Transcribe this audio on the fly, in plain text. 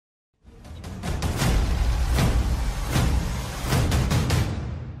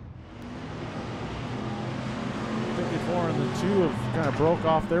of broke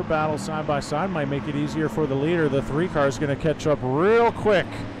off their battle side by side. Might make it easier for the leader. The 3 car is going to catch up real quick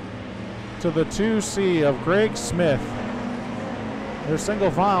to the 2C of Greg Smith. They're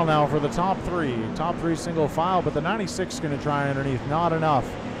single file now for the top 3. Top 3 single file, but the 96 is going to try underneath. Not enough.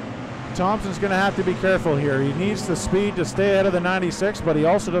 Thompson's going to have to be careful here. He needs the speed to stay ahead of the 96, but he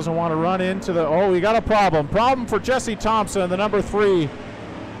also doesn't want to run into the... Oh, we got a problem. Problem for Jesse Thompson, the number 3.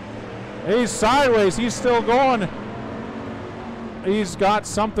 He's sideways. He's still going. He's got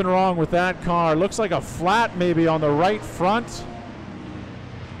something wrong with that car. Looks like a flat maybe on the right front.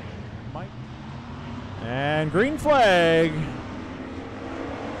 And green flag.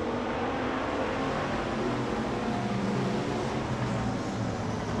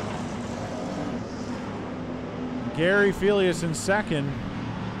 Gary Felius in second.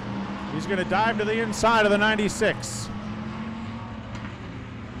 He's going to dive to the inside of the 96.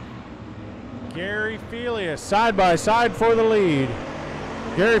 Gary Felius side by side for the lead.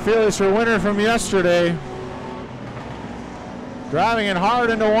 Gary Felius, your winner from yesterday. Driving it hard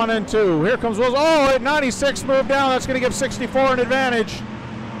into 1 and 2. Here comes Wilson. Oh, at 96 moved down. That's going to give 64 an advantage.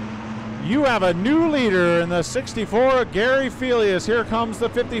 You have a new leader in the 64, Gary Felius. Here comes the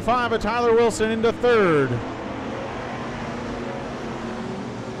 55 of Tyler Wilson into third.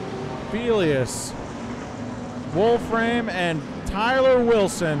 Felius, Wolfram, and Tyler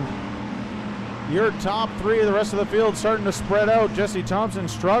Wilson. Your top 3. The rest of the field starting to spread out. Jesse Thompson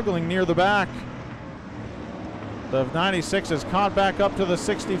struggling near the back. The 96 is caught back up to the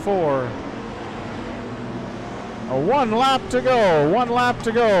 64. 1 lap to go. 1 lap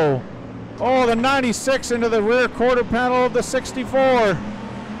to go. Oh, the 96 into the rear quarter panel of the 64.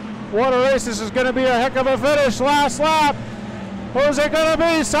 What a race. This is going to be a heck of a finish. Last lap. Who's it going to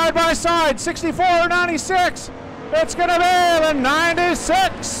be? Side by side. 64 or 96. It's going to be the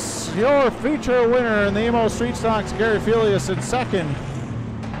 96. Your feature winner in the EMO Street Stocks, Gary Felius in second.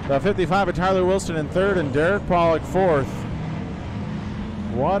 The 55 of Tyler Wilson in third, and Derek Pollock fourth.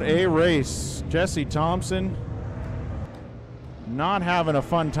 What a race. Jesse Thompson not having a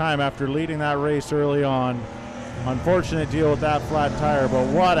fun time after leading that race early on. Unfortunate deal with that flat tire, but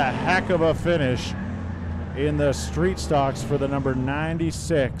what a heck of a finish in the street stocks for the number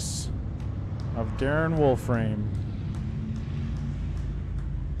 96 of Darren Wolfram.